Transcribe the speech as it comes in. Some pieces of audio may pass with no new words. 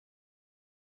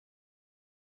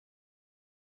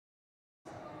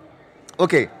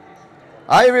Okay.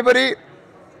 Hi, everybody.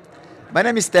 My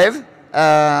name is Tev,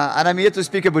 and I'm here to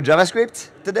speak about JavaScript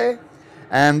today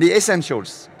and the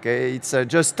essentials. Okay, it's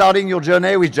just starting your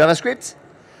journey with JavaScript.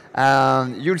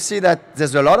 You'll see that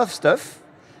there's a lot of stuff,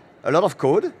 a lot of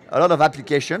code, a lot of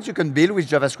applications you can build with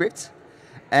JavaScript.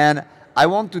 And I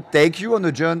want to take you on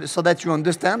a journey so that you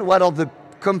understand what are the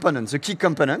components, the key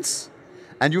components,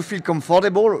 and you feel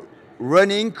comfortable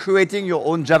running, creating your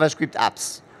own JavaScript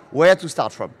apps, where to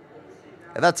start from.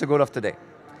 And that's the goal of today.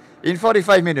 In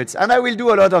 45 minutes. And I will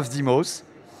do a lot of demos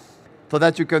so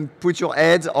that you can put your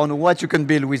head on what you can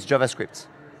build with JavaScript.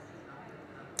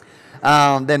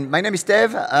 Then my name is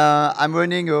Tev. I'm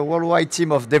running a worldwide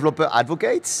team of developer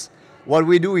advocates. What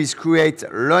we do is create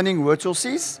learning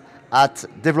resources at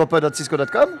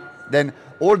developer.cisco.com. Then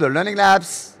all the learning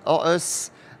labs are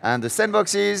us and the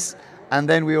sandboxes. And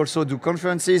then we also do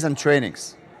conferences and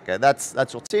trainings. Okay, that's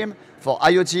our team for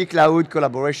IoT, cloud,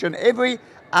 collaboration, every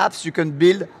apps you can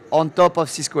build on top of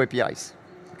Cisco APIs.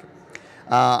 Okay.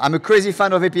 I'm a crazy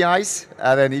fan of APIs.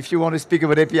 And if you want to speak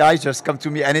about APIs, just come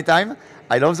to me anytime.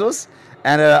 I love those.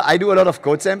 And I do a lot of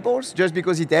code samples just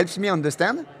because it helps me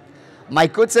understand. My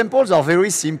code samples are very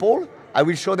simple. I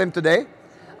will show them today.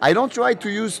 I don't try to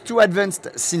use too advanced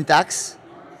syntax.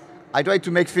 I try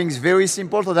to make things very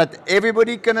simple so that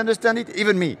everybody can understand it,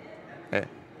 even me. Okay.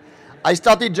 I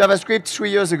started JavaScript 3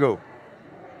 years ago.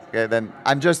 Okay, then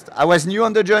I was new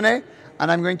on the journey, and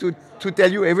I'm going to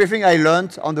tell you everything I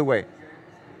learned on the way.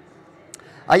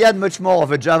 I had much more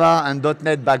of a Java and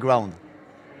 .NET background.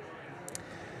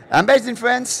 I'm based in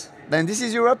France, then this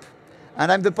is Europe,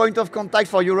 and I'm the point of contact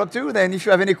for Europe too. Then if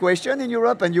you have any question in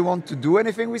Europe and you want to do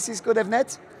anything with Cisco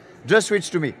DevNet, just reach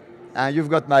to me. You've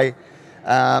got my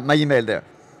email there.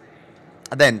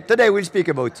 Then today we'll speak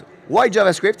about why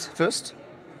JavaScript first.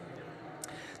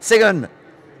 Second,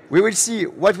 we will see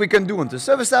what we can do on the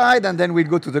server side, and then we'll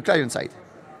go to the client side.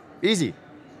 Easy.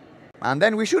 And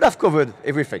then we should have covered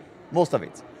everything, most of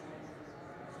it.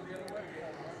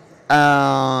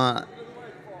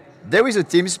 There is a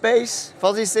team space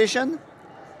for this session.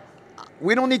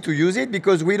 We don't need to use it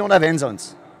because we don't have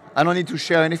hands-ons. I don't need to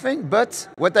share anything, but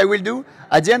what I will do,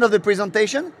 at the end of the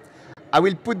presentation, I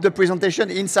will put the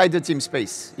presentation inside the team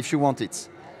space, if you want it.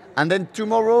 And then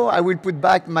tomorrow, I will put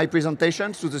back my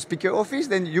presentations to the speaker office,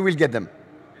 then you will get them.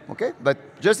 Okay? But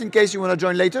just in case you want to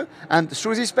join later, and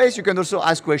through this space, you can also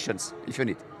ask questions, if you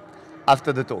need,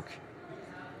 after the talk.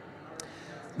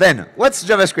 Then, what's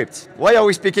JavaScript? Why are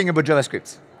we speaking about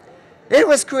JavaScript? It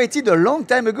was created a long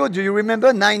time ago. Do you remember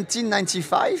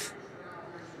 1995?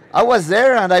 I was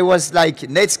there, and I was like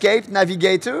Netscape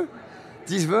Navigator.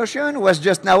 This version was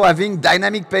just now having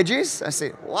dynamic pages. I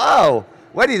say, wow,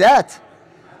 what is that?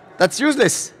 That's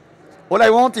useless. All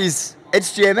I want is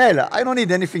HTML. I don't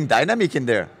need anything dynamic in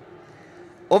there.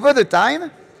 Over the time,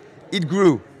 it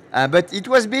grew, but it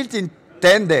was built in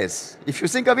 10 days. If you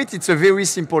think of it, it's a very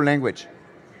simple language.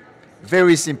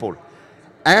 Very simple.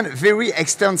 And very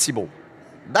extensible.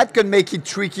 That can make it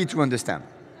tricky to understand.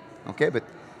 Okay, but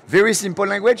very simple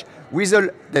language with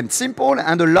a then simple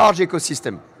and a large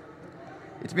ecosystem.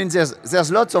 It means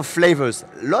there's lots of flavors,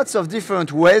 lots of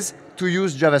different ways to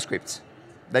use JavaScript.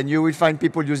 Then you will find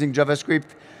people using JavaScript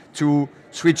to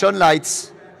switch on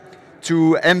lights,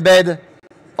 to embed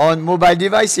on mobile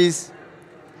devices,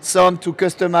 some to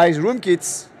customize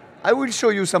rootkits. I will show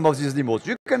you some of these demos.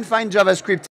 You can find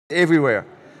JavaScript everywhere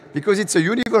because it's a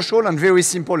universal and very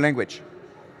simple language.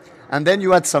 And then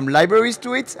you add some libraries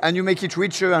to it, and you make it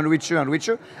richer and richer and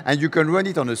richer, and you can run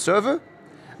it on a server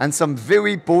and some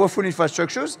very powerful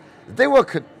infrastructures. They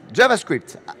work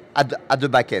JavaScript at the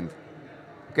back end.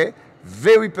 Okay?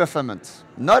 Very performant.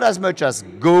 Not as much as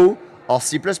Go or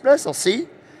C++ or C,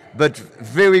 but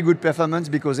very good performance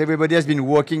because everybody has been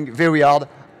working very hard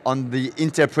on the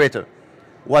interpreter,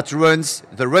 what runs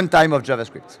the runtime of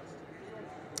JavaScript.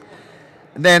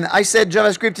 Then I said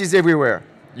JavaScript is everywhere.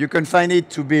 You can find it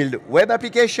to build web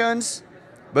applications,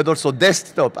 but also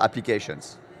desktop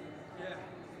applications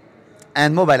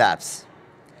and mobile apps.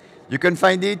 You can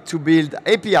find it to build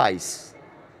APIs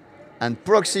and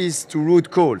proxies to route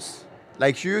calls,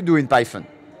 like you do in Python.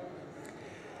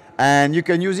 And you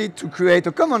can use it to create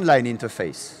a command line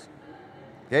interface.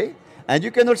 Okay? And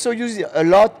you can also use it a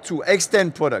lot to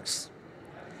extend products.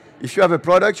 If you have a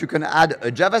product, you can add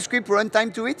a JavaScript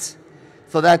runtime to it,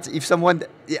 so that if an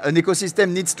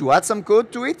ecosystem needs to add some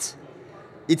code to it,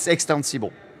 it's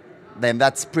extensible. Then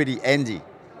that's pretty handy.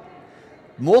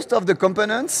 Most of the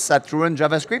components that run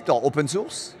JavaScript are open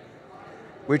source,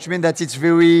 which means that it's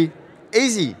very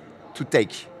easy to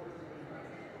take.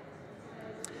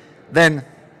 Then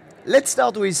let's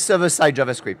start with server-side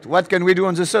JavaScript. What can we do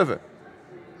on the server?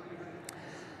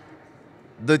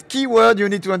 The key word you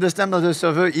need to understand on the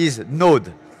server is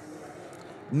node.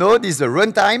 Node is the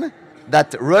runtime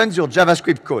that runs your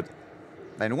JavaScript code.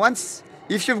 Then once,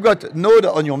 if you've got node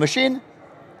on your machine,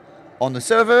 on the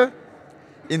server,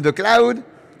 in the cloud,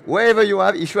 wherever you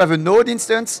have, if you have a node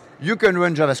instance, you can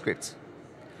run JavaScript.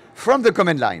 From the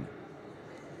command line,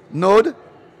 node,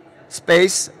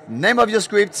 space, name of your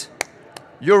script,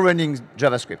 you're running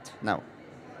JavaScript now.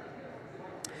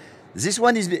 This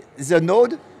one is the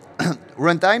node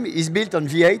runtime is built on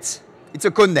V8. It's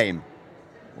a code name.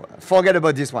 Forget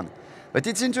about this one. But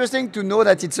it's interesting to know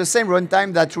that it's the same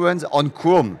runtime that runs on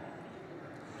Chrome.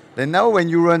 Then now when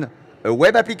you run a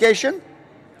web application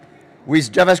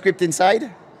with JavaScript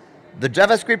inside, the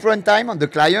JavaScript runtime on the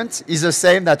client is the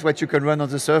same that what you can run on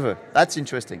the server. That's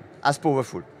interesting, as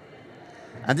powerful.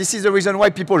 And this is the reason why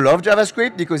people love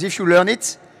JavaScript, because if you learn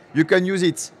it, you can use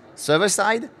it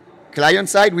server-side,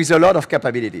 client-side with a lot of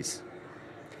capabilities.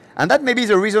 And that may be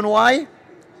the reason why,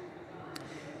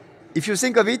 if you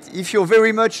think of it, if you're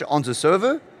very much on the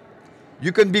server,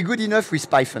 you can be good enough with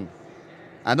Python.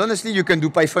 And honestly, you can do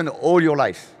Python all your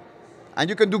life. And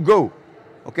you can do Go.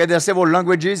 Okay, there are several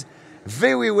languages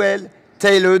very well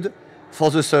tailored for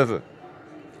the server.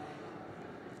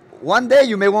 One day,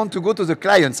 you may want to go to the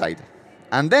client side.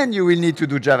 And then you will need to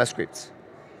do JavaScript.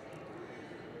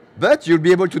 But you'll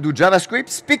be able to do JavaScript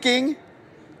speaking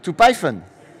to Python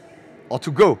or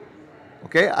to Go.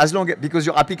 Okay, as long because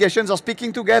your applications are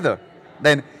speaking together,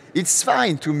 then it's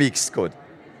fine to mix code.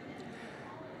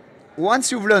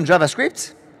 Once you've learned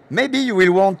JavaScript, maybe you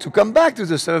will want to come back to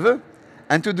the server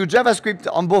and to do JavaScript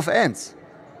on both ends,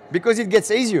 because it gets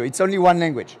easier. It's only one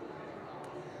language.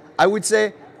 I would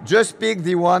say just pick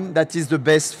the one that is the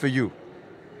best for you.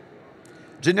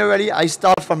 Generally, I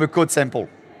start from a code sample.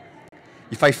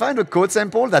 If I find a code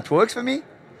sample that works for me,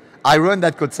 I run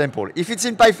that code sample. If it's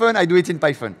in Python, I do it in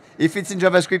Python. If it's in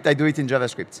JavaScript, I do it in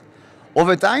JavaScript.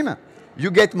 Over time, you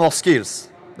get more skills.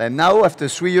 Then now, after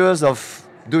 3 years of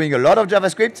doing a lot of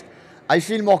JavaScript, I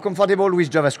feel more comfortable with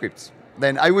JavaScript.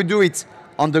 Then I would do it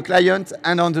on the client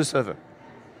and on the server.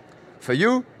 For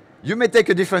you, you may take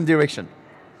a different direction.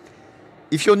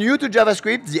 If you're new to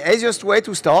JavaScript, the easiest way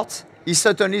to start is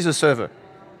certainly the server.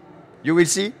 You will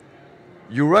see,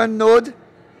 you run Node,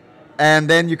 and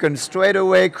then you can straight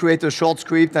away create a short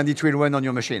script and it will run on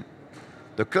your machine.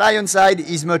 The client side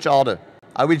is much harder.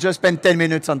 I will just spend 10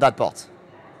 minutes on that part.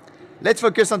 Let's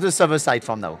focus on the server side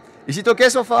from now. Is it okay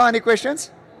so far? Any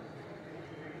questions?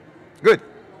 Good.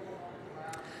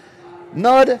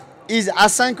 Node is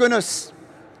asynchronous.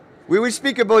 We will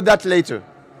speak about that later.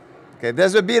 Okay,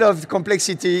 there's a bit of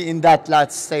complexity in that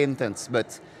last sentence,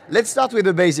 but let's start with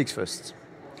the basics first.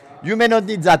 You may not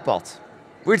need that part.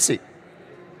 We'll see.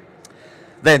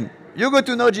 Then you go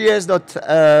to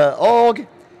node.js.org,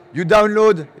 you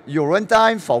download your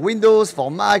runtime for Windows,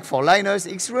 for Mac, for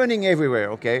Linux. It's running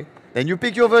everywhere, okay? Then you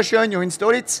pick your version, you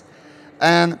install it,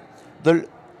 and the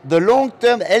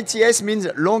long-term LTS means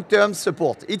long-term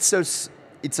support. It's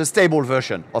a stable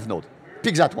version of Node.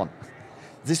 Pick that one.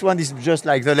 This one is just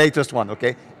like the latest one,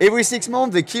 okay? Every 6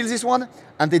 months, they kill this one,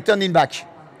 and they turn it back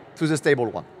to the stable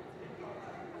one.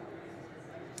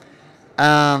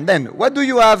 Then, what do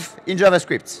you have in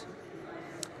JavaScript?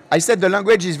 I said the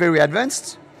language is very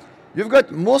advanced. You've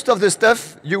got most of the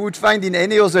stuff you would find in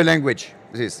any other language.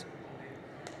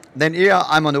 Then here,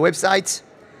 I'm on a website.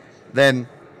 Then,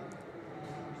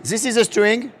 this is a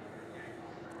string.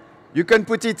 You can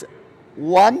put it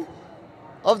one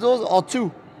of those or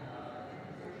two.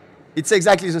 It's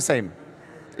exactly the same.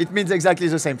 It means exactly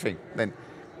the same thing. Then,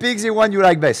 pick the one you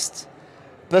like best.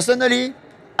 Personally,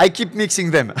 I keep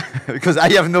mixing them because I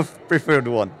have no preferred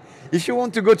one. If you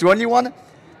want to go to only one,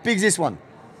 pick this one.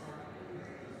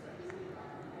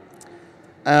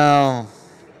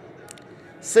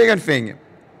 Second thing,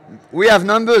 we have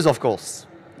numbers, of course.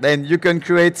 Then you can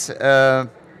create that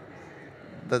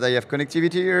I have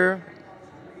connectivity here.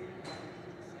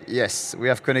 Yes, we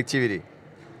have connectivity.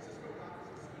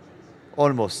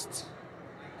 Almost.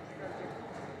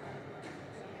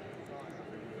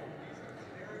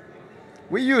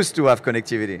 We used to have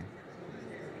connectivity.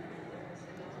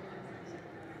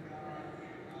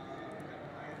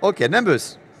 Okay,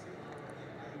 numbers.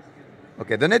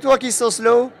 Okay, the network is so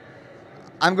slow.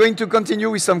 I'm going to continue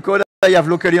with some code I have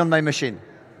locally on my machine.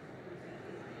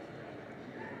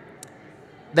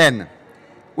 Then,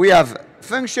 we have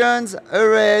functions,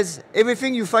 arrays,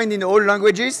 everything you find in all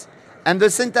languages, and the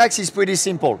syntax is pretty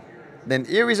simple. Then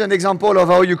here is an example of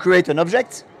how you create an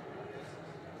object.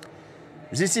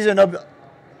 This is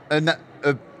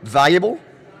a variable,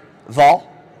 var.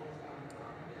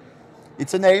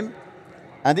 It's a name.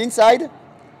 And inside,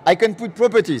 I can put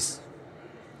properties.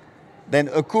 then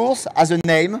a course has a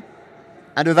name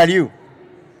and a value.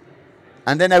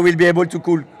 And then I will be able to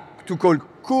call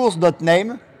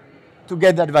course.name to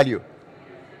get that value.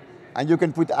 And you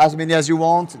can put as many as you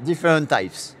want, different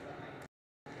types.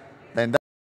 Then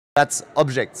that's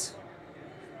objects.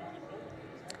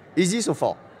 Easy so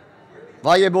far.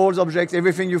 Variables, objects,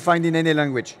 everything you find in any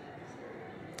language.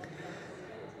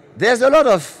 There's a lot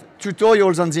of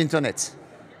tutorials on the internet.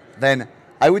 Then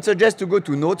I would suggest to go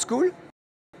to Node School.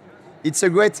 It's a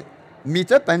great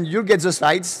meetup and you'll get the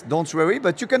slides, don't worry,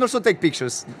 but you can also take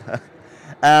pictures.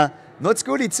 Node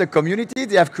School, it's a community.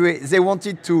 They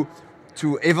wanted to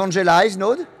evangelize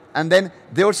Node, and then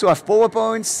they also have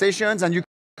PowerPoints, sessions, and you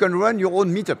can run your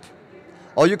own meetup.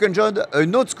 Or you can join a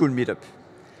Node School meetup.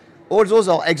 All those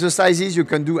are exercises you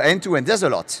can do end-to-end. There's a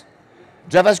lot.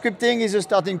 JavaScripting is a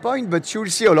starting point, but you'll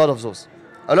see a lot of those,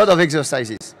 a lot of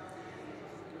exercises.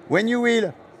 When you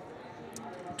will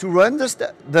to run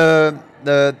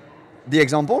the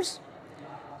examples,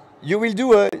 you will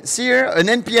do see here an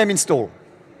npm install.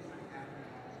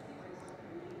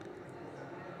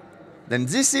 Then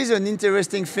this is an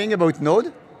interesting thing about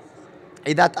Node,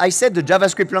 is that I said the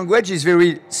JavaScript language is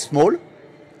very small.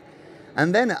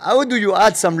 And then how do you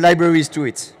add some libraries to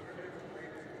it?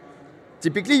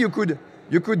 Typically, you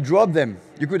could drop them.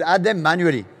 You could add them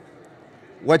manually.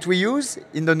 What we use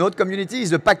in the Node community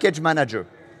is a package manager.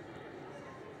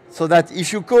 So that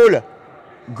if you call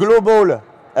global,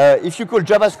 if you call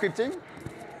JavaScripting,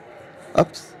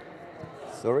 oops,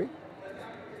 sorry.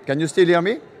 Can you still hear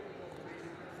me?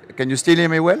 Can you still hear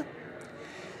me well?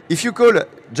 If you call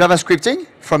JavaScripting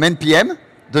from npm,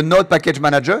 the Node package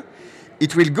manager,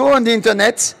 it will go on the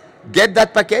internet, get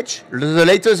that package, the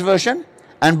latest version,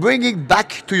 and bring it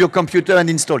back to your computer and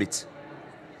install it.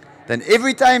 Then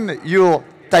every time you're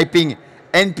typing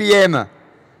npm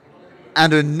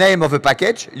and the name of a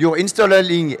package, you're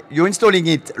installing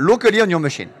it locally on your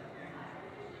machine.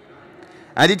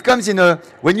 And it comes in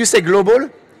when you say global,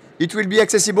 it will be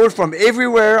accessible from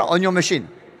everywhere on your machine.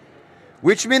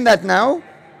 Which means that now,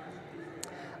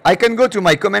 I can go to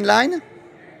my command line,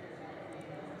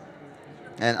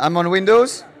 and I'm on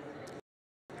Windows,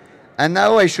 and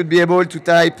now I should be able to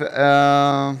type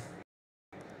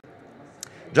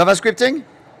JavaScripting.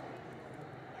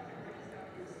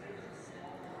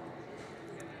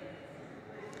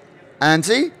 And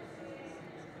see,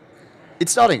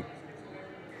 it's starting.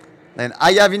 And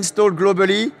I have installed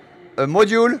globally a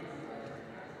module,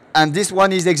 and this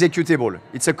one is executable.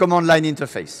 It's a command line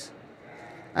interface.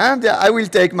 And I will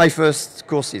take my first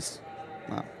courses.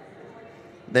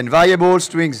 Then variables,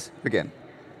 strings again.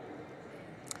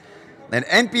 Then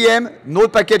npm,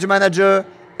 Node package manager.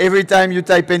 Every time you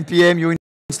type npm, you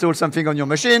install something on your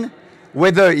machine,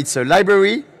 whether it's a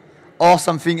library or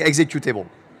something executable.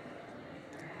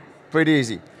 Pretty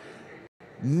easy.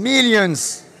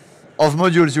 Millions of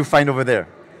modules you find over there.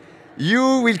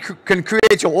 You can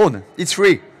create your own. It's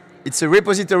free. It's a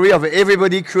repository of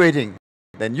everybody creating.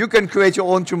 Then you can create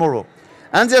your own tomorrow.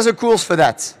 And there's a course for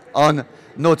that on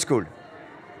Node School.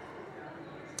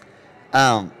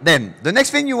 Then the next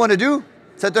thing you want to do,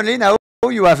 certainly now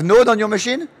you have Node on your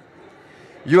machine.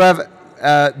 You have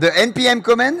the npm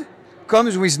command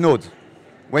comes with Node.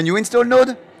 When you install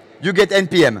Node, you get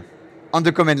npm on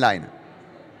the command line.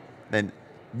 Then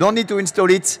don't need to install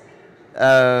it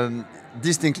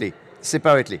distinctly,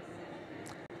 separately.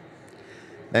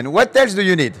 Then what else do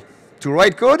you need? To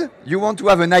write code, you want to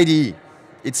have an IDE.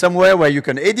 It's somewhere where you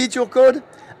can edit your code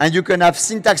and you can have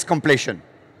syntax completion.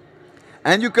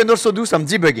 And you can also do some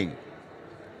debugging.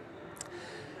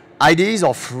 IDEs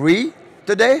are free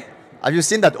today. Have you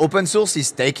seen that open source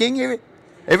is taking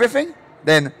everything?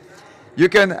 Then you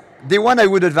can, the one I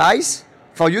would advise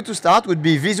for you to start would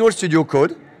be Visual Studio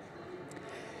Code.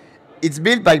 It's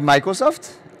built by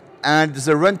Microsoft, and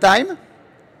the runtime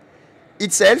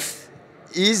itself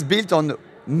is built on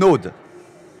Node.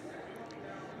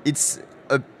 It's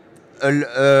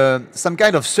some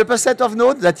kind of superset of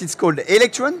Node that is called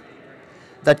Electron,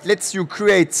 that lets you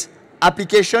create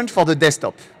applications for the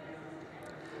desktop.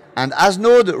 And as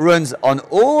Node runs on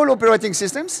all operating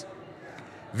systems,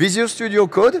 Visual Studio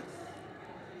Code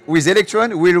with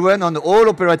Electron will run on all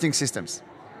operating systems.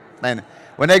 And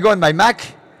when I go on my Mac,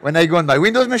 when I go on my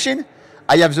Windows machine,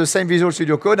 I have the same Visual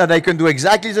Studio Code, and I can do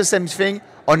exactly the same thing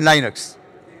on Linux.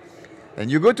 Then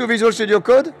you go to Visual Studio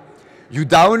Code, you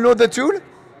download the tool,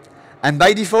 and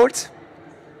by default,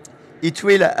 it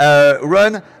will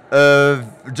run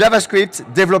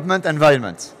JavaScript development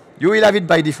environment. You will have it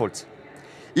by default.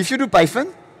 If you do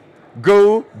Python,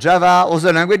 Go, Java,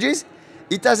 other languages,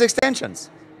 it has extensions.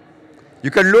 You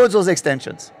can load those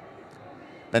extensions.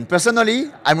 Then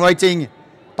personally, I'm writing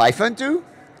Python 2,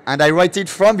 and I write it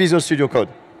from Visual Studio Code.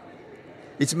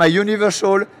 It's my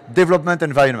universal development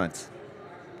environment.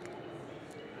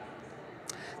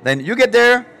 Then you get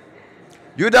there,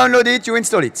 you download it, you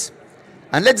install it.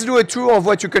 And let's do a tour of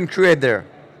what you can create there.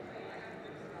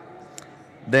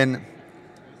 Then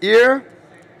here,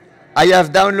 I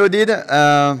have downloaded,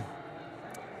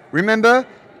 remember,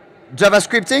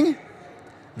 JavaScripting?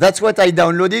 That's what I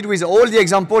downloaded with all the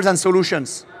examples and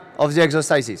solutions of the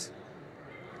exercises.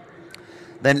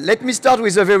 Then let me start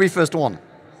with the very first one.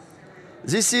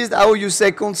 This is how you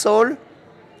say console,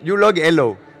 you log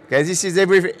hello. Okay, this is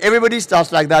everybody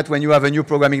starts like that when you have a new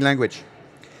programming language.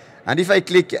 And if I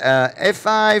click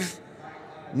F5,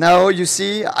 now you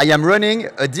see I am running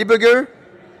a debugger,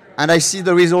 and I see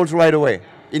the results right away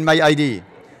in my IDE.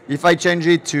 If I change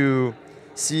it to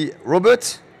see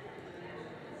robot,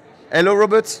 hello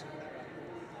robot,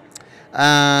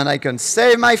 and I can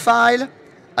save my file,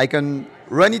 I can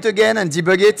run it again and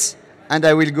debug it, and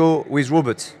I will go with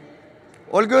robot.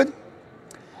 All good?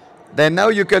 Then now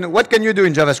you can, what can you do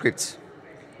in JavaScript?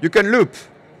 You can loop.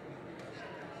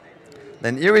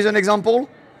 Then here is an example.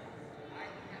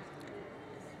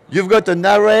 You've got an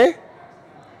array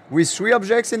with 3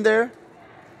 objects in there.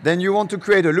 Then you want to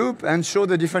create a loop and show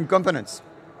the different components.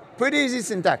 Pretty easy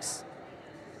syntax.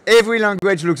 Every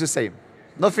language looks the same.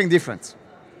 Nothing different.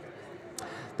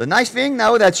 The nice thing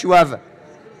now that you have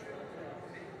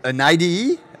an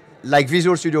IDE, like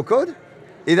Visual Studio Code,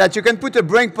 is that you can put a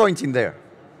breakpoint in there.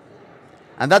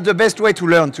 And that's the best way to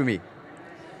learn to me.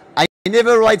 I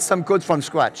never write some code from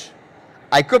scratch.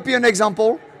 I copy an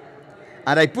example,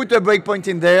 and I put a breakpoint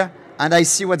in there, and I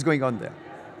see what's going on there.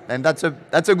 And that's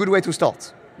a good way to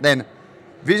start. Then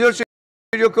Visual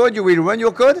Studio Code, you will run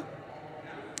your code,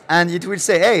 and it will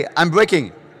say, hey, I'm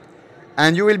breaking.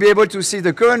 And you will be able to see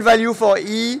the current value for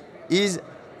E is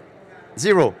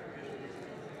 0.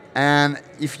 And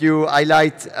if you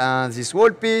highlight this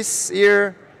whole piece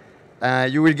here,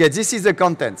 you will get, this is the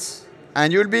contents.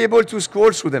 And you'll be able to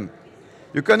scroll through them.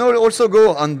 You can also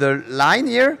go on the line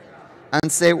here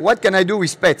and say, what can I do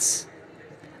with pets?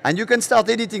 And you can start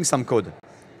editing some code,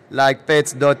 like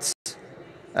pets dot,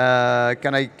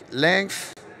 can I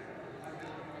length?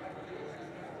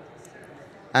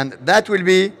 And that will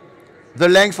be the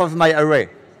length of my array.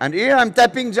 And here I'm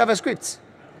tapping JavaScript.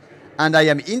 And I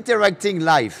am interacting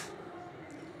live.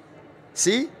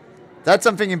 See? That's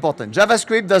something important.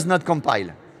 JavaScript does not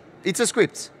compile. It's a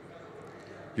script.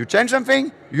 You change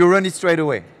something, you run it straight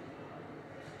away.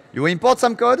 You import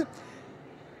some code,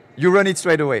 you run it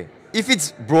straight away. If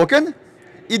it's broken,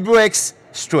 it breaks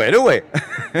straight away.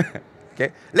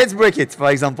 Okay? Let's break it,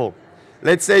 for example.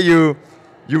 Let's say you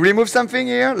remove something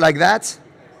here, like that.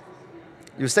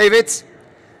 You save it.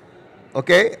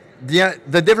 Okay?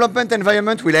 The development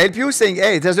environment will help you, saying,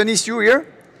 hey, there's an issue here.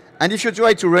 And if you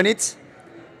try to run it,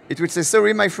 it will say,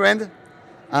 sorry, my friend,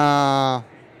 I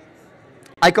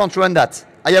can't run that.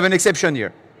 I have an exception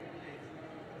here.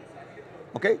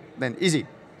 Okay? Then easy.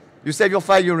 You save your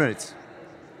file, you run it.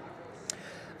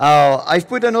 I've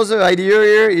put another idea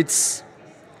here. It's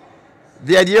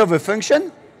the idea of a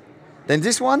function. Then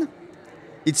this one,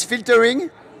 it's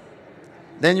filtering.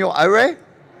 Then your array.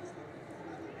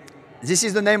 This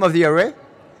is the name of the array.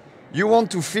 You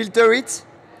want to filter it.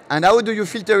 And how do you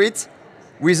filter it?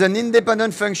 With an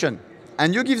independent function.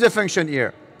 And you give the function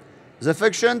here. The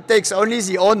function takes only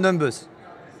the odd numbers.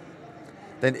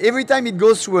 Then every time it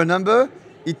goes through a number,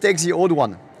 it takes the odd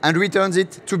one and returns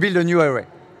it to build a new array.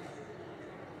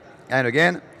 And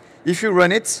again, if you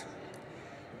run it,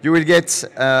 you will get,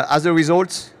 as a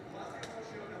result,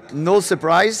 no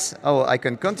surprise. Oh, I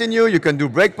can continue. You can do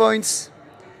breakpoints.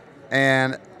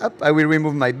 And up, I will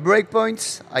remove my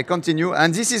breakpoints. I continue.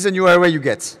 And this is a new array you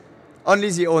get.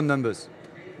 Only the odd numbers.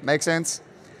 Make sense?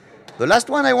 The last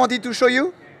one I wanted to show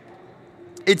you,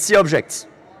 it's the objects.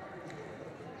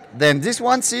 Then this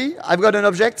one, see, I've got an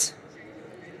object.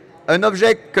 An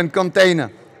object can contain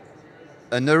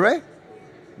an array.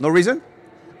 No reason.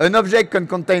 An object can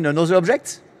contain another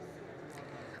object.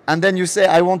 And then you say,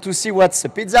 I want to see what's a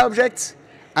pizza object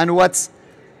and what's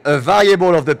a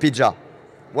variable of the pizza.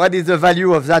 What is the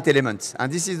value of that element? And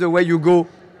this is the way you go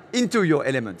into your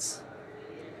elements.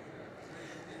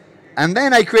 And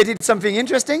then I created something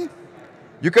interesting.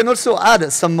 You can also add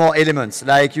some more elements,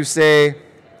 like you say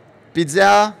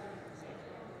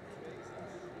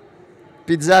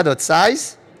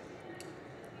pizza.size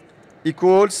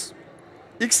equals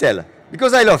XL,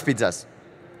 because I love pizzas.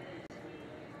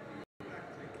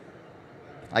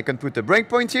 I can put a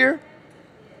breakpoint here,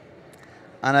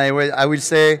 and I will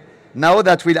say, now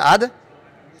that will add.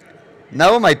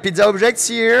 Now my pizza object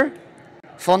here,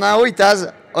 for now it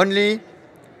has only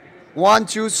 1,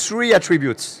 2, 3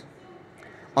 attributes.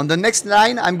 On the next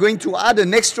line, I'm going to add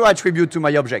an extra attribute to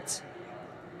my object.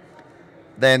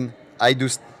 Then I do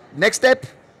next step.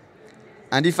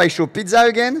 And if I show pizza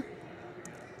again,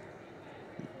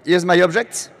 here's my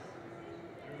object.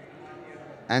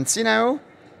 And see now,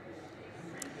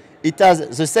 it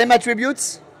has the same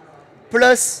attributes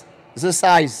plus the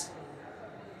size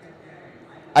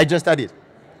I just added.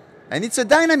 And it's a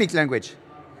dynamic language.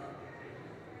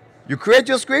 You create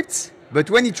your scripts, but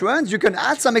when it runs, you can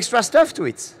add some extra stuff to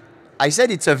it. I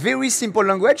said it's a very simple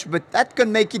language, but that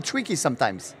can make it tricky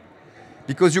sometimes.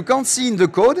 Because you can't see in the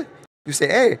code, you say,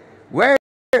 hey, where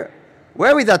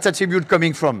is that attribute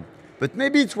coming from? But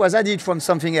maybe it was added from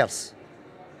something else.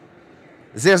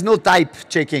 There's no type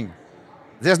checking.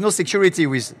 There's no security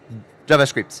with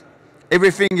JavaScript.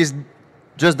 Everything is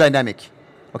just dynamic,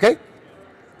 okay?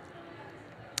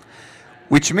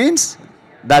 Which means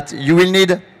that you will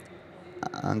need,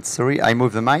 and sorry, I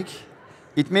moved the mic.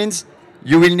 It means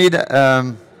you will need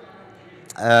a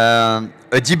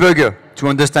debugger to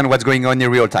understand what's going on in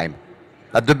real time.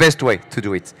 That's the best way to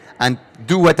do it. And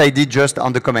do what I did just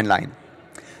on the command line.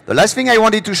 The last thing I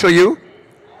wanted to show you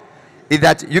is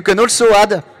that you can also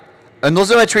add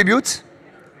another attribute.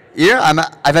 Here,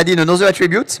 I've added another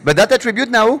attribute, but that attribute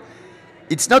now,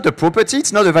 it's not a property,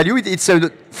 it's not a value, it's a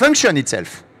function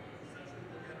itself.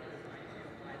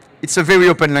 It's a very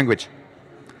open language.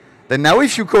 Then now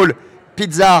if you call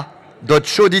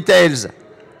pizza.showDetails,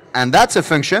 and that's a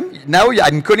function, now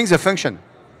I'm calling the function.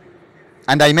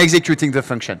 And I'm executing the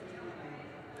function.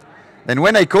 Then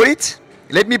when I call it,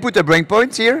 let me put a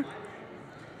breakpoint here.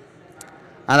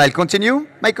 And I'll continue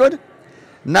my code.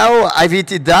 Now I've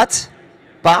hit that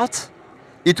part.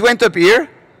 It went up here.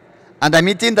 And I'm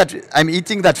eating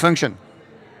that function.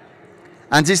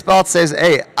 And this part says,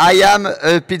 hey, I am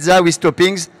a pizza with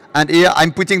toppings. And here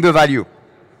I'm putting the value.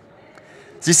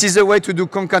 This is a way to do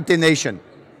concatenation.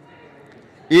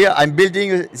 Here I'm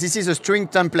building, this is a string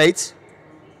template.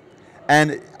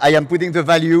 And I am putting the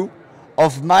value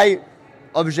of my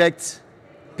object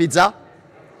pizza.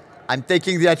 I'm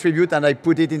taking the attribute and I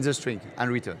put it in the string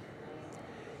and return.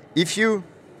 If you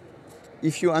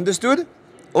understood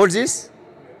all this,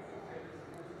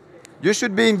 you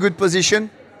should be in good position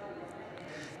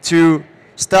to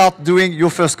start doing your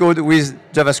first code with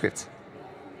JavaScript.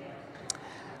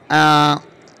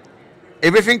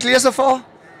 Everything clear so far?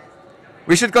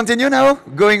 We should continue now,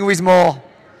 going with more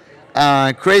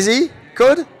crazy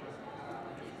code.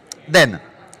 Then,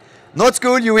 Node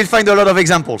School, you will find a lot of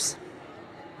examples.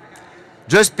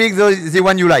 Just pick the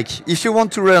one you like. If you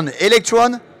want to learn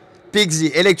Electron, pick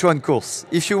the Electron course.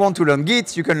 If you want to learn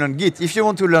Git, you can learn Git. If you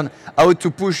want to learn how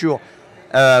to push your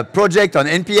project on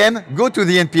NPM, go to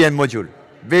the NPM module.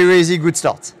 Very easy, good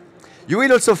start. You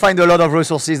will also find a lot of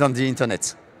resources on the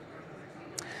internet.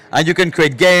 And you can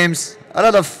create games, a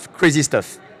lot of crazy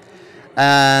stuff.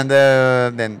 And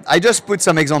then I just put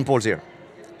some examples here.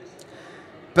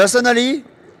 Personally,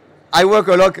 I work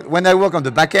a lot, when I work on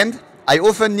the back end, I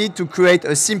often need to create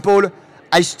a simple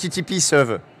HTTP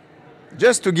server,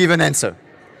 just to give an answer.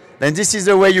 Then this is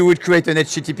the way you would create an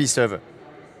HTTP server.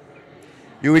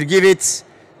 You will give it,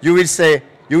 you will say,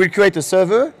 you will create a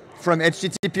server from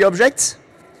HTTP objects,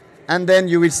 and then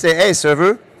you will say, hey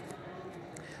server,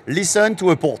 listen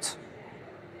to a port.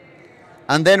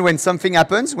 And then when something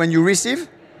happens, when you receive,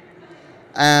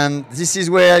 and this is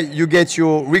where you get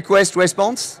your request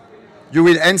response, you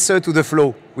will answer to the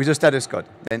flow with the status code.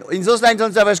 Then in those lines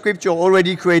on JavaScript, you're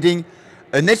already creating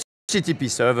an HTTP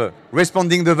server,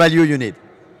 responding the value you need.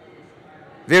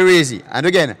 Very easy. And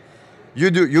again,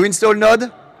 you install Node,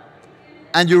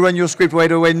 and you run your script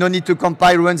right away. No need to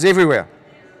compile, runs everywhere.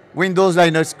 Windows,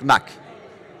 Linux, Mac.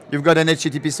 You've got an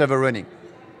HTTP server running.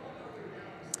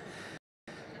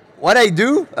 What I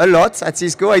do a lot at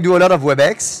Cisco, I do a lot of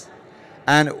WebEx.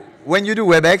 And when you do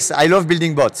WebEx, I love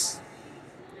building bots.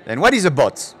 And what is a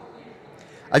bot?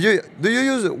 Do you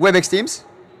use WebEx Teams?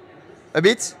 A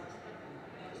bit?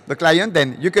 The client?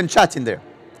 Then you can chat in there.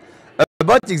 A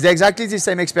bot is exactly the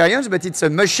same experience, but it's a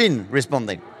machine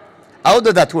responding. How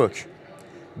does that work?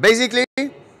 Basically,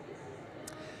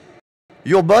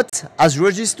 your bot has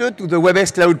registered to the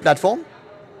WebEx Cloud platform.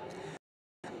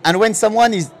 And when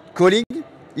someone is calling,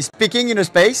 is speaking in a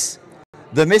space,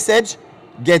 the message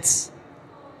gets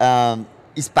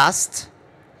is passed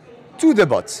to the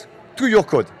bot, to your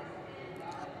code,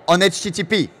 on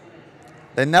HTTP.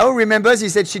 Then now remember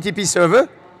this HTTP server,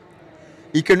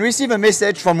 it can receive a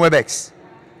message from WebEx.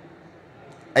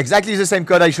 Exactly the same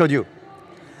code I showed you.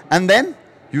 And then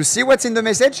you see what's in the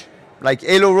message, like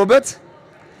hello robot,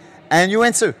 and you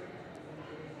answer.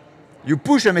 You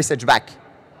push a message back.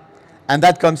 And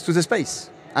that comes to the space.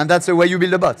 And that's the way you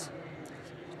build a bot.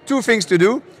 Two things to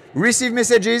do: receive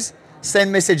messages,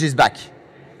 send messages back.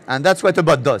 And that's what a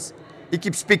bot does. It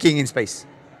keeps speaking in space.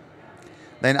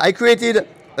 Then I created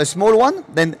a small one,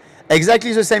 then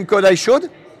exactly the same code I showed.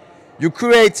 You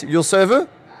create your server,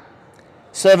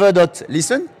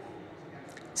 server.listen.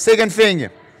 Second thing,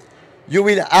 you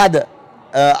will add,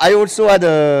 I also add,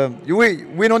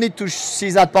 we don't need to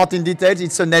see that part in detail,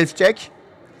 it's an health check.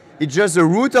 It's just the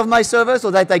root of my server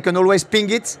so that I can always ping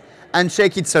it and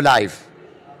check it's alive.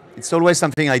 It's always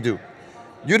something I do.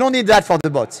 You don't need that for the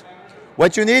bot.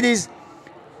 What you need is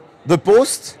the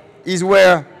post is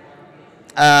where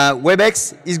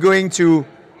WebEx is going to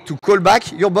call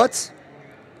back your bot.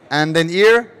 And then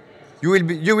here, you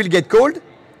will get called.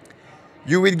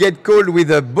 You will get called with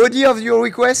the body of your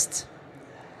request.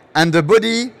 And the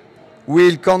body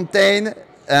will contain,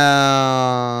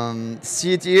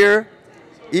 see it here,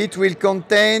 it will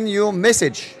contain your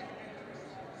message.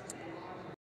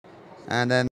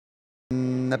 And then,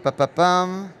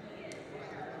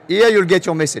 here you'll get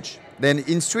your message. Then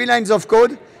in 3 lines of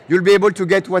code, you'll be able to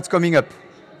get what's coming up.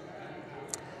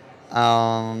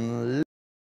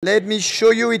 Let me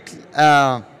show you it.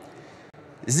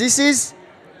 This is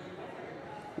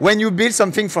when you build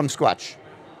something from scratch.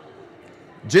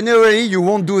 Generally, you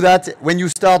won't do that when you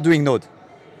start doing Node.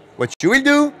 What you will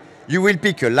do, you will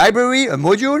pick a library, a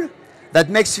module, that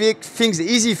makes things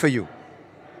easy for you.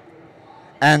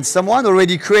 And someone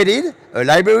already created a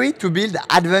library to build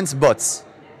advanced bots.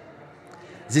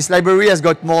 This library has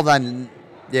got more than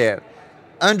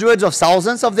hundreds of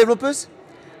thousands of developers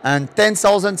and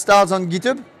 10,000 stars on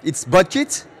GitHub. It's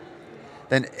BotKit.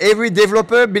 Then every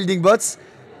developer building bots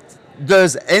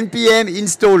does npm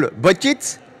install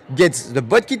BotKit, gets the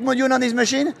BotKit module on his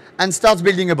machine, and starts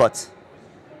building a bot.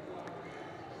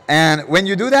 And when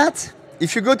you do that,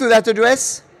 if you go to that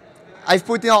address, I've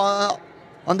put it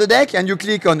on the deck, and you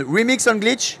click on Remix on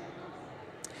Glitch,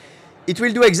 it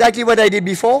will do exactly what I did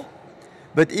before,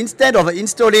 but instead of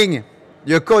installing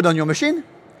your code on your machine,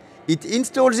 it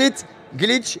installs it.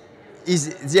 Glitch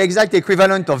is the exact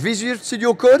equivalent of Visual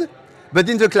Studio Code, but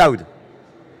in the cloud.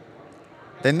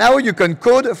 Then now you can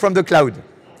code from the cloud.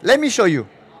 Let me show you.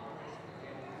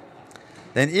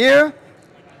 Then here,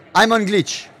 I'm on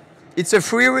Glitch. It's a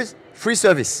free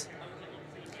service.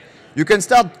 You can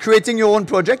start creating your own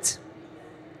project.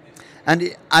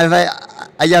 And I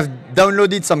have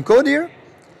downloaded some code here.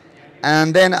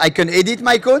 And then I can edit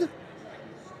my code.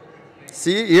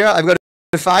 See, here I've got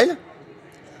a file.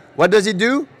 What does it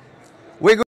do?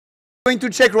 We're going to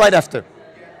check right after.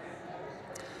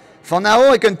 For now,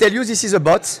 I can tell you this is a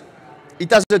bot.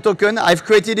 It has a token. I've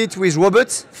created it with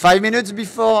Robert 5 minutes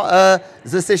before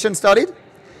the session started.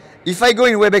 If I go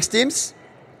in WebEx Teams,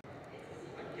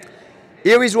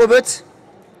 here is Robert.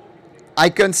 I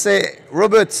can say,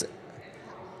 Robert,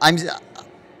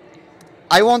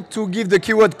 I want to give the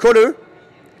keyword color.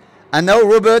 And now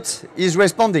Robert is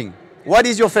responding. What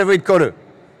is your favorite color?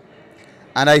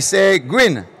 And I say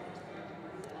green.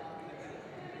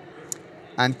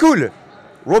 And cool.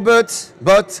 Robert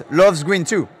bot loves green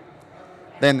too.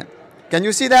 Then, can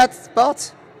you see that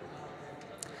part?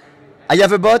 I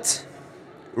have a bot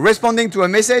responding to a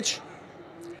message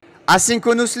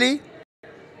asynchronously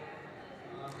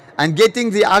and getting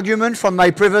the argument from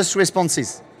my previous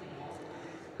responses.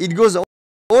 It goes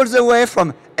all the way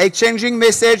from exchanging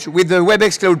message with the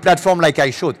WebEx Cloud platform like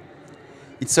I showed.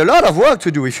 It's a lot of work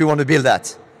to do if you want to build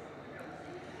that.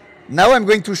 Now I'm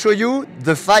going to show you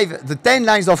the 10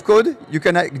 lines of code. You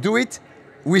can do it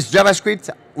with JavaScript,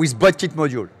 with BotKit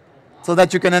module, so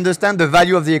that you can understand the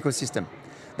value of the ecosystem.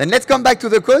 Then let's come back to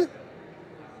the code.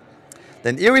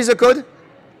 Then here is the code.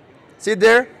 See it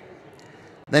there?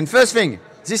 Then first thing,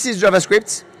 this is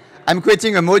JavaScript. I'm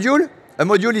creating a module. A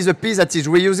module is a piece that is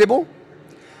reusable.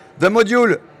 The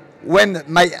module,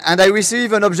 and I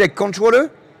receive an object controller.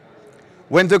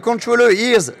 When the controller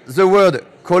hears the word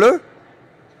color,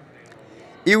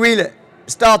 he will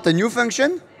start a new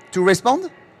function to respond.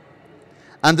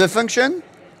 And the function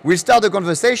will start a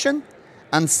conversation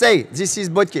and say, this is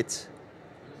BotKit.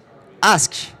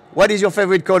 Ask, what is your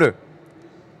favorite color?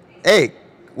 Hey,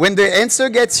 when the answer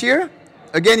gets here,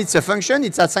 again, it's a function,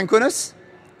 it's asynchronous.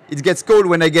 It gets called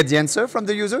when I get the answer from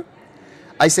the user.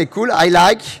 I say, cool, I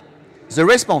like the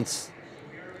response.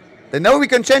 Then now we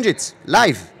can change it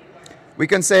live. We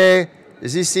can say,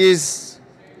 this is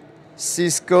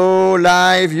Cisco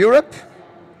Live Europe.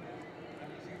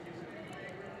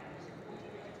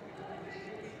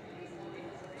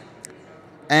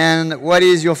 And what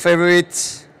is your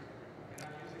favorite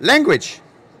language?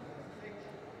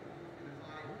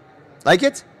 Like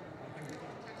it?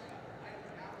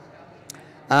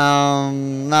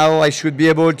 Now I should be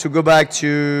able to go back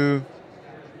to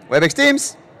WebEx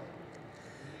Teams.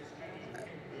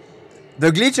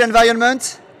 The glitch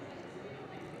environment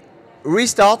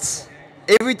restarts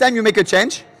every time you make a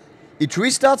change. It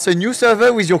restarts a new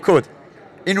server with your code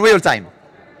in real time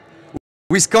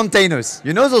with containers.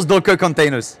 You know those Docker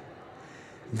containers?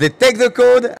 They take the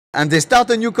code and they start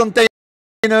a new container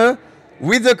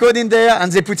with the code in there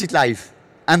and they put it live.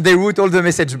 And they route all the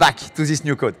message back to this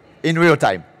new code in real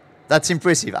time. That's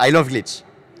impressive. I love glitch.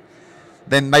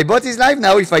 Then my bot is live.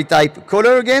 Now if I type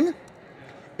caller again,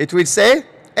 it will say,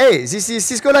 hey, this is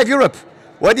Cisco Live Europe.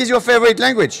 What is your favorite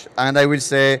language? And I will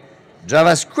say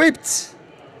JavaScript,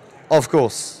 of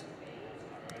course.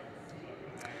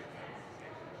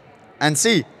 And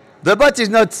see, the bot is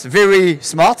not very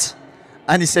smart.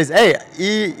 And he says, hey,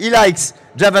 he likes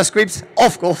JavaScript,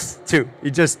 of course, too.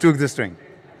 He just took the string.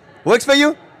 Works for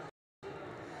you?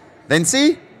 Then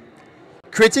see,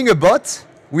 creating a bot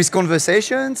with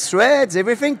conversations, threads,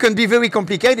 everything can be very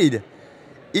complicated.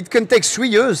 It can take 3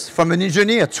 years from an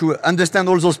engineer to understand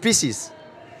all those pieces.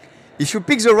 If you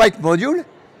pick the right module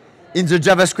in the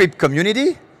JavaScript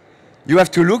community, you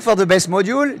have to look for the best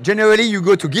module. Generally, you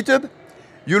go to GitHub.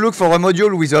 You look for a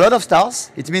module with a lot of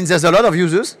stars. It means there's a lot of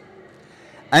users.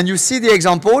 And you see the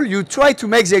example. You try to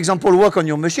make the example work on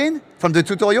your machine from the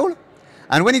tutorial.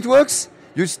 And when it works,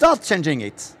 you start changing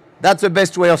it. That's the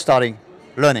best way of starting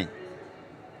learning.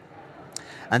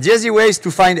 And the easy way is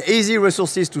to find easy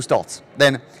resources to start.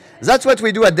 Then that's what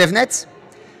we do at DevNet.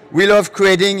 We love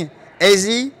creating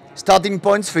easy starting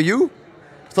points for you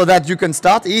so that you can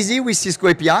start easy with Cisco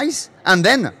APIs. And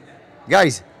then,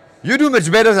 guys, you do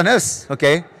much better than us,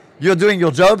 okay? You're doing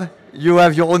your job. You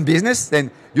have your own business. Then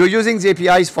you're using the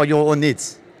APIs for your own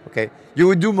needs, okay? You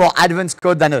would do more advanced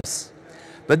code than us.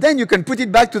 But then you can put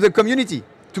it back to the community,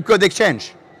 to Code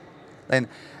Exchange. Then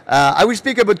I will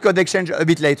speak about Code Exchange a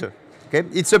bit later. Okay?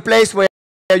 It's a place where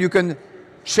you can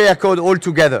share code all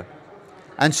together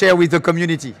and share with the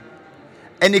community.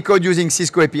 Any code using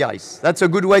Cisco APIs. That's a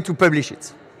good way to publish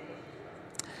it.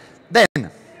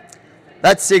 Then,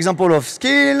 that's the example of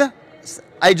skill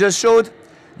I just showed.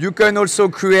 You can also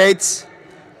create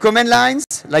command lines,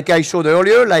 like I showed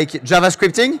earlier, like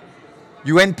JavaScripting.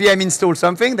 You npm install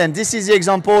something, then this is the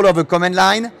example of a command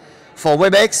line for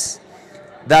WebEx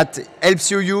that helps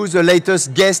you use the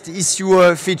latest guest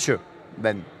issuer feature.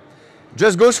 Then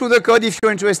just go through the code if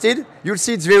you're interested. You'll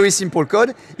see it's very simple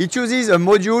code. It uses a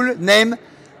module named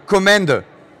Commander.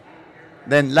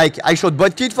 Then, like I showed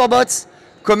BotKit for bots,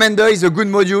 Commander is a good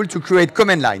module to create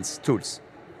command lines tools.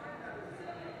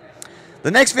 The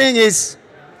next thing is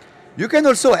you can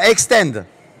also extend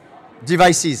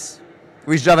devices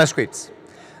with JavaScript.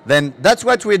 Then that's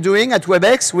what we're doing at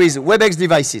WebEx with WebEx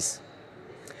devices.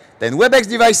 Then WebEx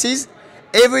devices,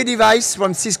 every device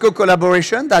from Cisco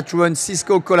Collaboration that runs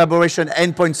Cisco Collaboration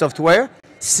Endpoint Software,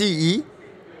 CE,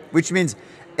 which means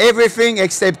everything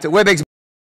except WebEx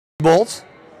boards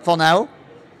for now,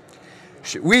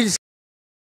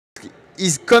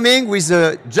 is coming with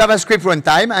a JavaScript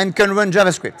runtime and can run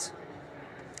JavaScript.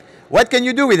 What can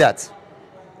you do with that?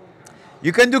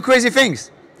 You can do crazy things.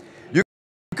 You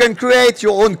can create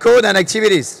your own code and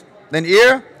activities. Then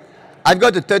here, I've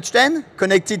got a touch 10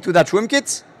 connected to that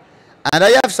RoomKit, and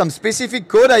I have some specific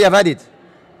code I have added.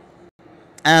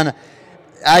 And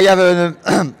I have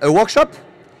a workshop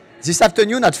this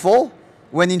afternoon at 4,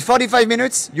 when in 45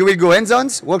 minutes, you will go hands-on,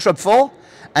 workshop 4,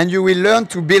 and you will learn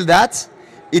to build that.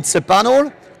 It's a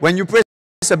panel. When you press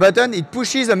a button, it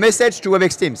pushes a message to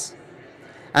WebEx Teams.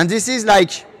 And this is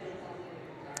like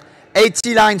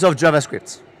 80 lines of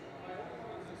JavaScript.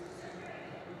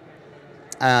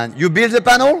 And you build the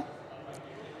panel.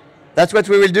 That's what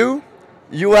we will do.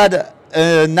 You add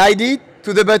an ID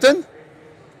to the button.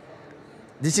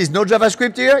 This is no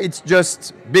JavaScript here. It's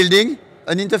just building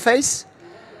an interface.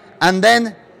 And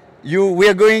then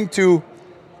we're going to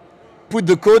put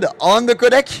the code on the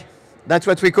codec. That's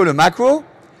what we call a macro.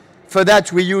 For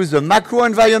that, we use the macro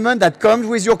environment that comes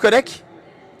with your codec.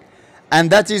 And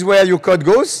that is where your code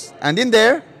goes. And in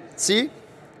there, see,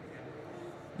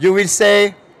 you will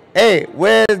say, hey,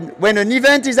 when an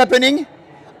event is happening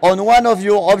on one of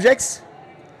your objects,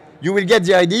 you will get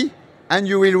the ID and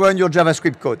you will run your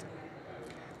JavaScript code.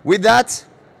 With that,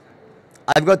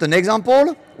 I've got an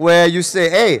example where you say,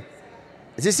 hey,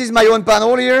 this is my own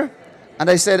panel here. And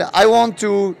I said, I want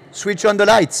to switch on the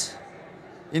lights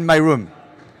in my room.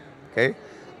 Okay?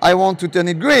 I want to turn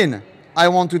it green. I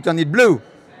want to turn it blue.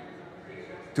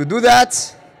 To do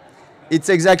that, it's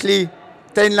exactly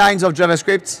 10 lines of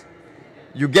JavaScript.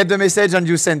 You get the message and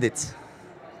you send it.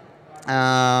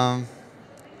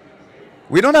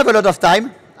 We don't have a lot of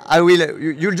time.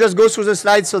 you'll just go through the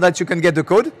slides so that you can get the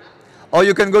code, or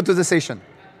you can go to the session.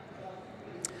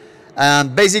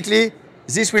 And basically,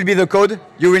 this will be the code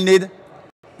you will need.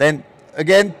 Then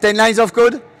again, 10 lines of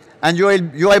code, and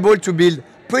you're able to build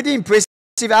pretty impressive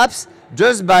apps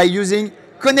just by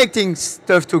connecting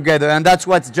stuff together, and that's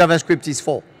what JavaScript is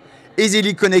for.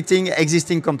 Easily connecting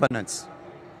existing components.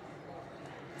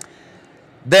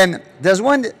 Then there's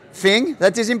one thing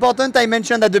that is important I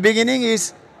mentioned at the beginning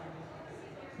is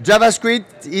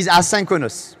JavaScript is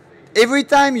asynchronous. Every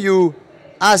time you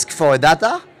ask for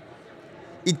data,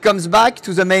 it comes back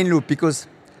to the main loop because,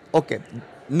 okay,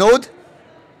 Node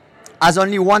has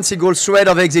only one single thread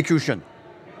of execution.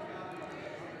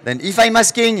 Then if I'm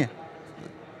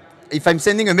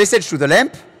sending a message to the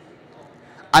lamp,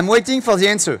 I'm waiting for the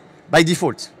answer by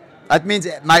default. That means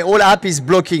my whole app is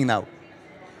blocking now.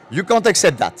 You can't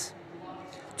accept that.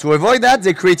 To avoid that,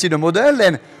 they created a model,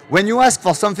 and when you ask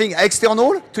for something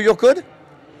external to your code,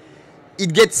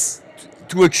 it gets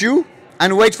to a queue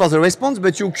and waits for the response,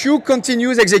 but your queue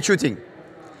continues executing.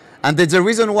 And that's the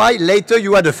reason why later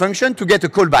you add a function to get a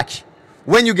callback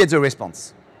when you get the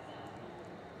response.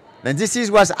 Then this is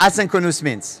what asynchronous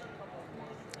means.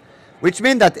 Which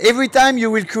means that every time you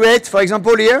will create, for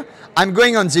example here, I'm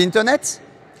going on the internet,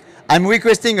 I'm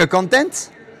requesting a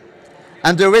content,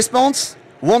 and the response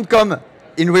won't come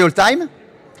in real time.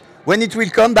 When it will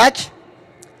come back,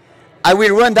 I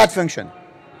will run that function.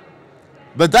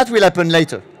 But that will happen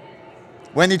later,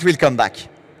 when it will come back.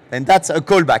 And that's a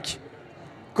callback.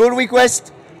 Call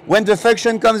request, when the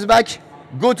function comes back,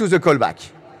 go to the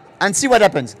callback and see what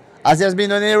happens. Has there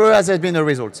been an error, has there been a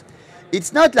result?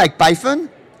 It's not like Python,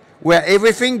 where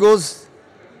everything goes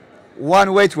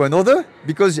one way to another,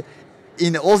 because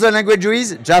in other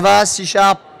languages, Java, C#,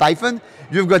 Python,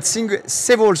 you've got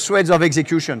several threads of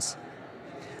executions.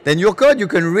 Then your code, you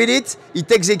can read it,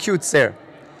 it executes there.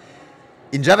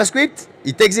 In JavaScript,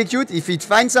 it executes, if it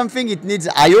finds something, it needs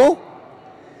I/O,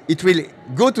 it will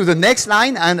go to the next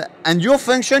line, and your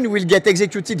function will get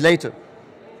executed later.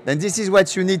 Then this is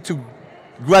what you need to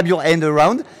grab your hand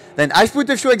around. Then I've put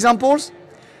a few examples.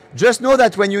 Just know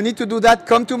that when you need to do that,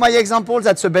 come to my examples,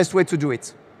 that's the best way to do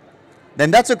it. Then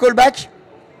that's a callback.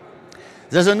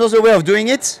 There's another way of doing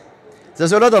it.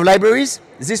 There's a lot of libraries.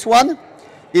 This one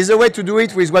is a way to do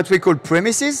it with what we call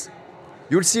premises.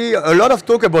 You'll see a lot of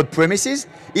talk about premises.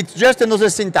 It's just another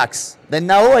syntax. Then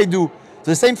now I do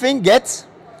the same thing, get,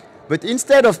 but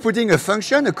instead of putting a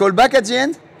function, a callback at the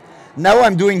end, now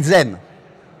I'm doing then.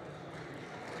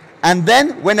 And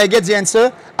then when I get the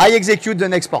answer, I execute the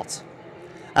next part.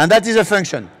 And that is a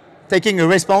function, taking a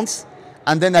response,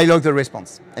 and then I log the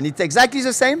response. And it's exactly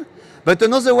the same, but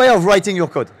another way of writing your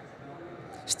code.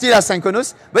 Still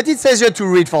asynchronous, but it's easier to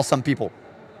read for some people.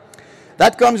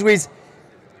 That comes with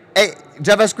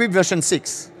JavaScript version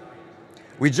 6.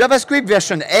 With JavaScript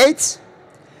version 8,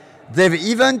 they've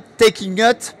even taken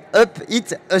it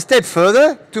a step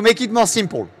further to make it more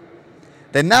simple.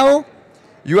 Then now,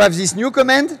 you have this new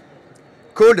command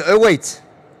called await.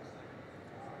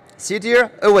 See it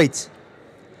here? Await.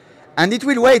 And it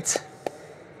will wait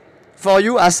for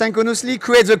you asynchronously,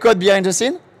 create the code behind the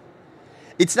scene.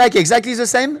 It's like exactly the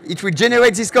same. It will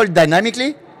generate this code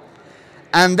dynamically.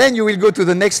 And then you will go to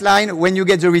the next line when you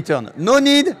get the return. No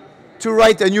need to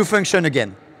write a new function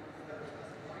again.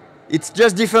 It's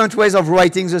just different ways of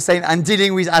writing the same and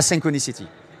dealing with asynchronicity.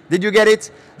 Did you get it?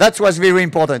 That was very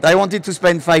important. I wanted to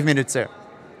spend 5 minutes there.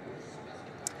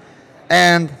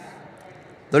 And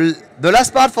the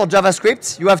last part for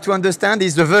JavaScript you have to understand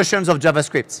is the versions of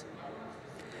JavaScript.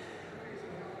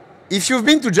 If you've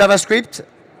been to JavaScript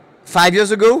 5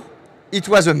 years ago, it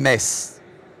was a mess.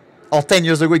 Or 10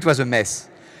 years ago, it was a mess.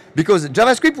 Because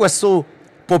JavaScript was so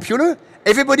popular,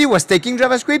 everybody was taking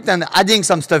JavaScript and adding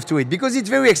some stuff to it because it's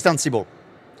very extensible.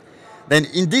 Then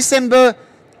in December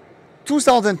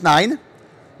 2009,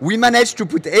 we managed to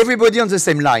put everybody on the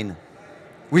same line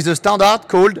with a standard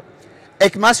called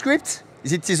ECMAScript.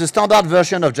 It is a standard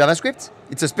version of JavaScript.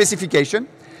 It's a specification.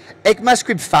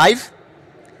 ECMAScript 5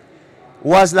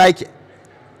 was like,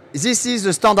 this is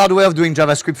the standard way of doing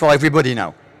JavaScript for everybody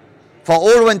now, for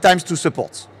all runtimes to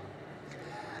support.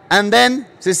 And then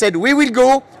they said, we will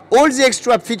go, all the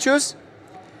extra features,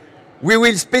 we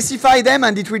will specify them,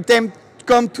 and it will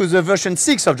come to the version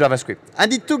 6 of JavaScript.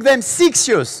 And it took them 6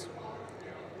 years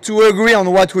to agree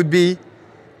on what would be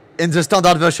in the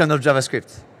standard version of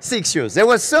JavaScript. 6 years. There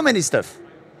was so many stuff.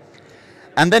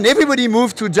 And then everybody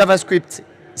moved to JavaScript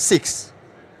 6.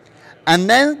 And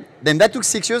then that took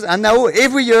 6 years, and now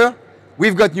every year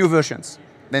we've got new versions.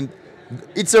 Then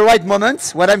it's the right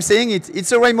moment. What I'm saying, it's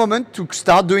the right moment to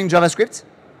start doing JavaScript.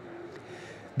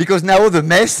 because now the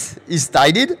mess is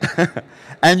tidied,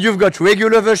 and you've got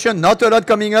regular version, not a lot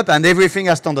coming up, and everything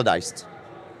is standardized.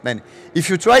 Then, if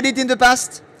you tried it in the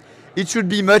past, it should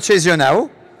be much easier now.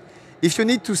 If you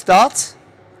need to start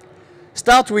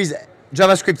with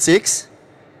JavaScript 6.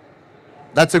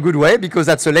 That's a good way, because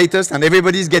that's the latest, and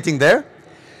everybody's getting there.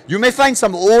 You may find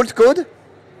some old code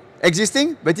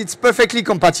existing, but it's perfectly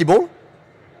compatible,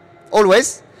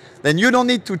 always. Then you don't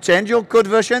need to change your code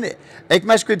version.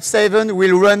 ECMAScript 7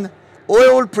 will run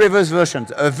all previous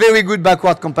versions. A very good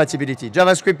backward compatibility.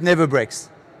 JavaScript never breaks.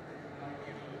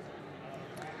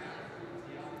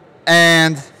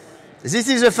 And this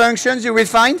is the functions you will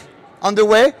find on the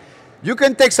way. You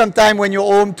can take some time when you're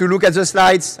home to look at the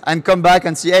slides and come back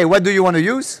and see, hey, what do you want to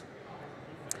use?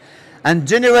 And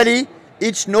generally,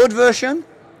 each node version,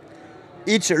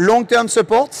 each long-term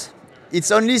support, it's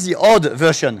only the odd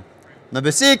version.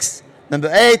 Number 6,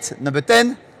 number 8, number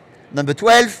 10, number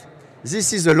 12.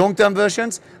 This is the long-term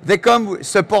versions. They come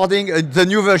supporting the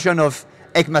new version of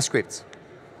ECMAScript,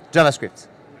 JavaScript.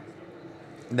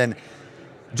 And then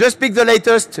just pick the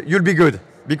latest, you'll be good,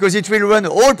 because it will run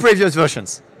all previous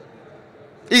versions.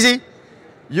 Easy.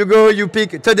 You go, you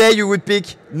pick, today you would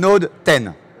pick node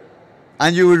 10.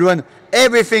 And you will run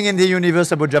everything in the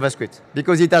universe about JavaScript,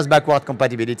 because it has backward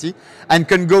compatibility and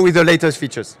can go with the latest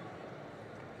features.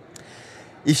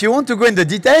 If you want to go in the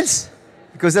details,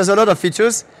 because there's a lot of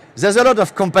features, there's a lot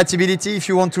of compatibility if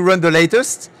you want to run the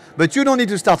latest, but you don't need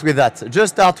to start with that.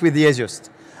 Just start with the easiest.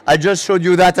 I just showed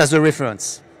you that as a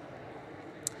reference.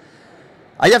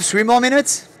 I have 3 more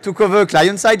minutes to cover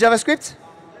client-side JavaScript.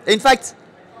 In fact,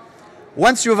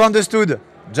 once you've understood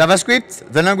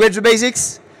JavaScript, the language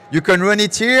basics, you can run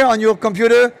it here on your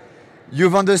computer.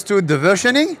 You've understood the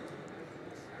versioning.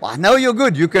 Well, now you're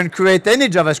good. You can create any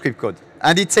JavaScript code.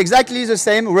 And it's exactly the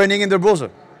same running in the browser.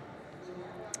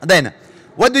 Then,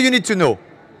 what do you need to know?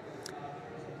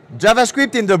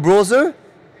 JavaScript in the browser,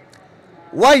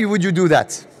 why would you do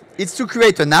that? It's to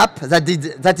create an app that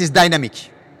is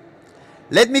dynamic.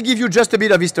 Let me give you just a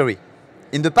bit of history.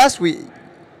 In the past,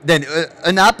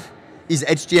 an app is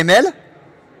HTML,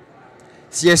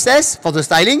 CSS for the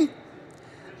styling,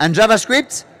 and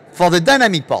JavaScript for the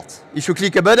dynamic part. If you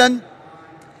click a button,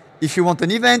 if you want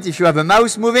an event, if you have a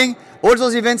mouse moving, all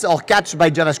those events are catched by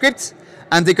JavaScript,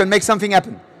 and they can make something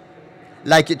happen,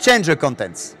 like change the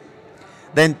contents.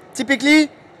 Then typically,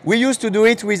 we used to do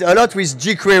it a lot with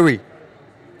jQuery,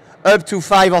 up to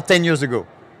 5 or 10 years ago.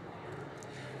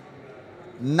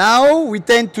 Now we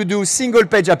tend to do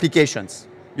single-page applications.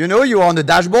 You know, you're on the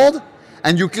dashboard,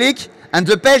 and you click, and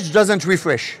the page doesn't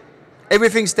refresh.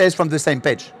 Everything stays from the same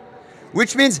page,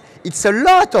 which means it's a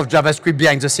lot of JavaScript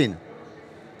behind the scene.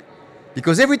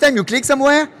 Because every time you click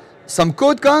somewhere, some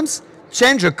code comes,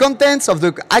 change the contents of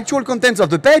the actual contents of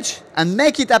the page, and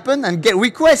make it happen and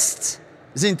request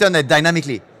the internet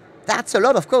dynamically. That's a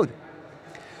lot of code.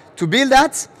 To build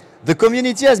that, the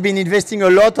community has been investing a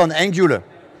lot on Angular.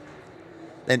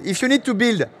 And if you need to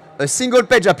build a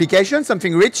single-page application,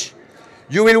 something rich,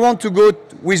 you will want to go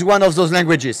with one of those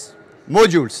languages,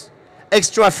 modules,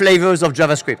 extra flavors of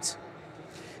JavaScript.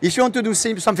 If you want to do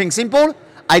something simple,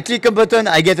 I click a button,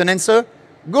 I get an answer,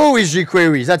 go with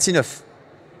jQuery, that's enough.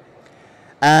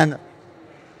 And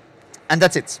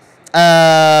that's it.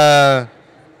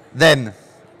 Then,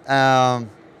 a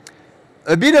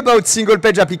bit about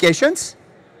single-page applications.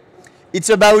 It's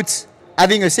about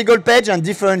having a single page and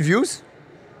different views.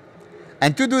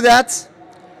 And to do that,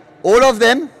 all of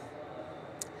them,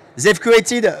 they've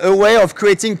created a way of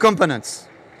creating components.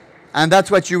 And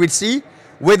that's what you will see.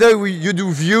 Whether you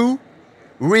do Vue,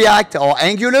 React, or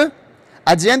Angular,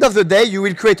 at the end of the day, you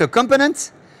will create a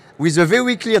component with a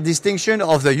very clear distinction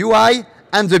of the UI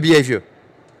and the behavior.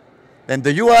 Then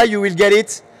the UI, you will get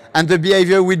it, and the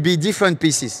behavior will be different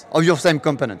pieces of your same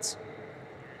components.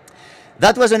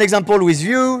 That was an example with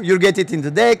Vue. You'll get it in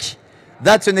the deck.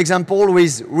 That's an example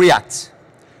with React.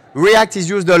 React is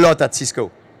used a lot at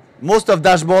Cisco. Most of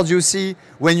dashboards you see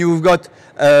when you've got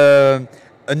a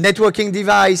networking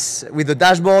device with a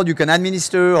dashboard you can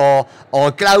administer, or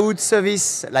a cloud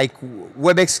service like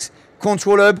WebEx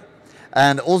Control Hub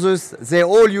and others, they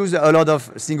all use a lot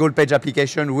of single-page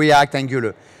application, React,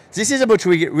 Angular. This is about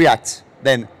React.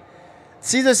 Then,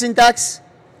 see the syntax?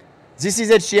 This is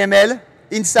HTML.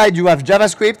 Inside you have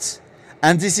JavaScript,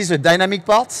 and this is a dynamic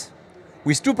part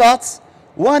with 2 parts.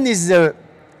 One is the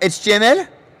HTML,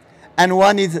 and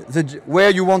one is where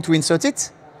you want to insert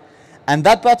it. And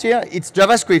that part here, it's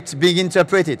JavaScript being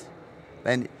interpreted.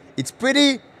 And it's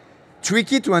pretty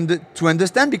tricky to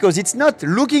understand because it's not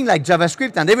looking like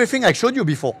JavaScript and everything I showed you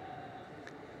before.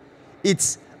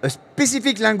 It's a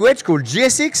specific language called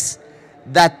JSX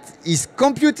that is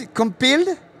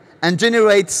compiled and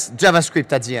generates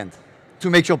JavaScript at the end to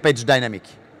make your page dynamic.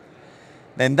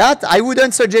 Then that, I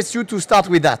wouldn't suggest you to start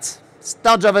with that.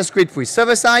 Start JavaScript with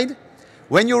server-side.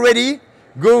 When you're ready,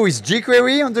 go with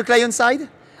jQuery on the client side.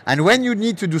 And when you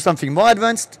need to do something more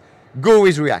advanced, go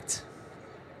with React.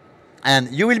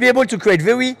 And you will be able to create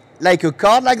like a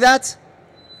card like that.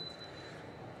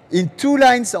 In 2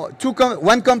 lines,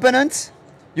 one component,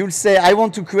 you'll say, I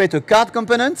want to create a card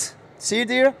component. See it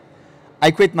here? I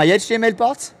create my HTML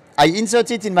part. I insert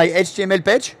it in my HTML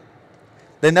page.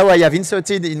 Then now I have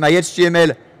inserted in my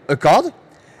HTML a card.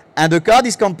 And the card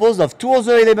is composed of 2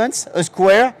 other elements, a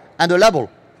square and a label.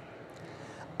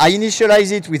 I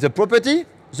initialize it with a property.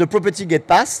 The property gets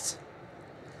passed.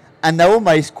 And now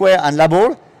my square and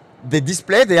label, they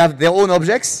have their own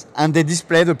objects, and they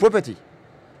display the property.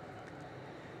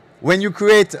 When you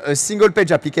create a single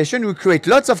page application, you create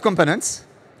lots of components.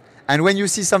 And when you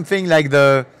see something like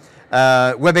the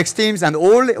WebEx Teams and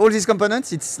all these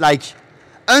components, it's like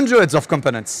hundreds of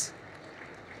components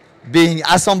being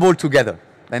assembled together.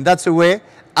 And that's a way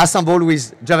assembled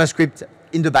with JavaScript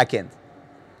in the backend.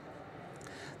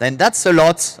 Then that's a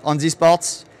lot on this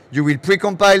part. You will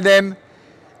precompile them.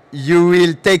 You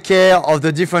will take care of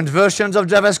the different versions of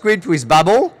JavaScript with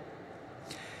Babel,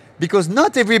 because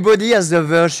not everybody has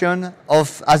the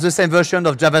same version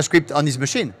of JavaScript on his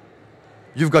machine.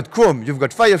 You've got Chrome, you've got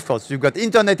Firefox, you've got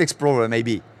Internet Explorer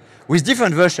maybe, with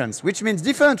different versions, which means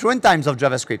different runtimes of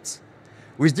JavaScript,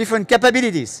 with different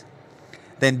capabilities.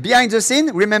 Then behind the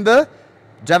scene, remember,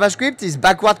 JavaScript is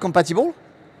backward compatible.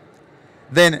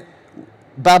 Then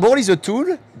Babel is a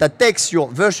tool that takes your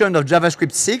version of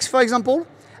JavaScript 6, for example,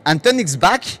 and turns it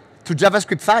back to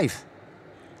JavaScript 5.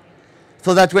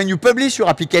 So that when you publish your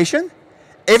application,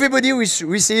 everybody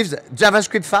receives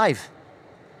JavaScript 5.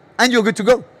 And you're good to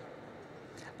go.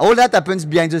 All that happens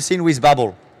behind the scene with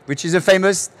Babel, which is a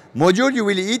famous module you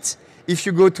will eat if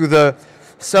you go to the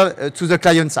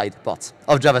client side part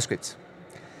of JavaScript.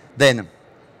 Then,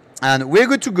 and we're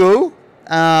good to go.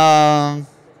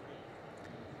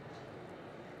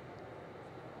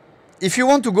 If you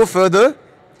want to go further,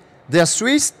 there's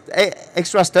 3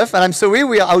 extra stuff, and I'm sorry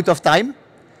we are out of time.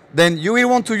 Then you will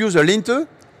want to use a linter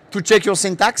to check your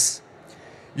syntax.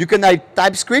 You can type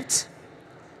TypeScript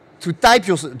to type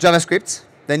your JavaScript.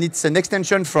 Then it's an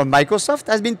extension from Microsoft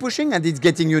has been pushing, and it's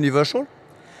getting universal.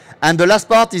 And the last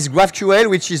part is GraphQL,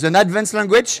 which is an advanced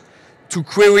language to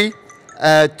query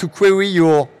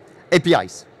your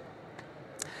APIs.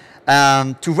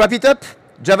 To wrap it up,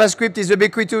 JavaScript is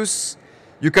ubiquitous.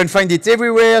 You can find it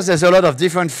everywhere. There's a lot of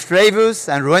different flavors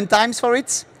and runtimes for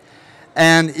it.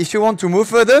 And if you want to move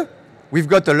further, we've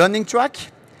got a learning track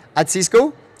at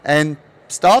Cisco and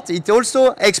start. It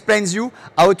also explains you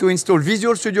how to install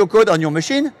Visual Studio Code on your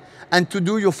machine and to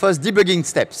do your first debugging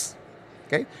steps.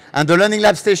 Okay? And the Learning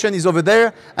Lab station is over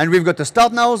there, and we've got a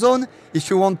Start Now zone if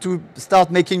you want to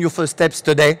start making your first steps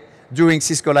today during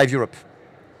Cisco Live Europe.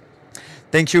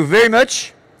 Thank you very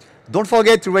much. Don't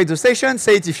forget to rate the session.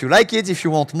 Say it if you like it. If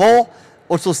you want more,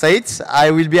 also say it.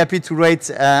 I will be happy to rate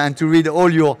and to read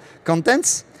all your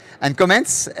contents and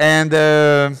comments. And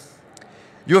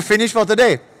you're finished for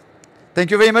today.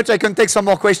 Thank you very much. I can take some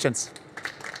more questions.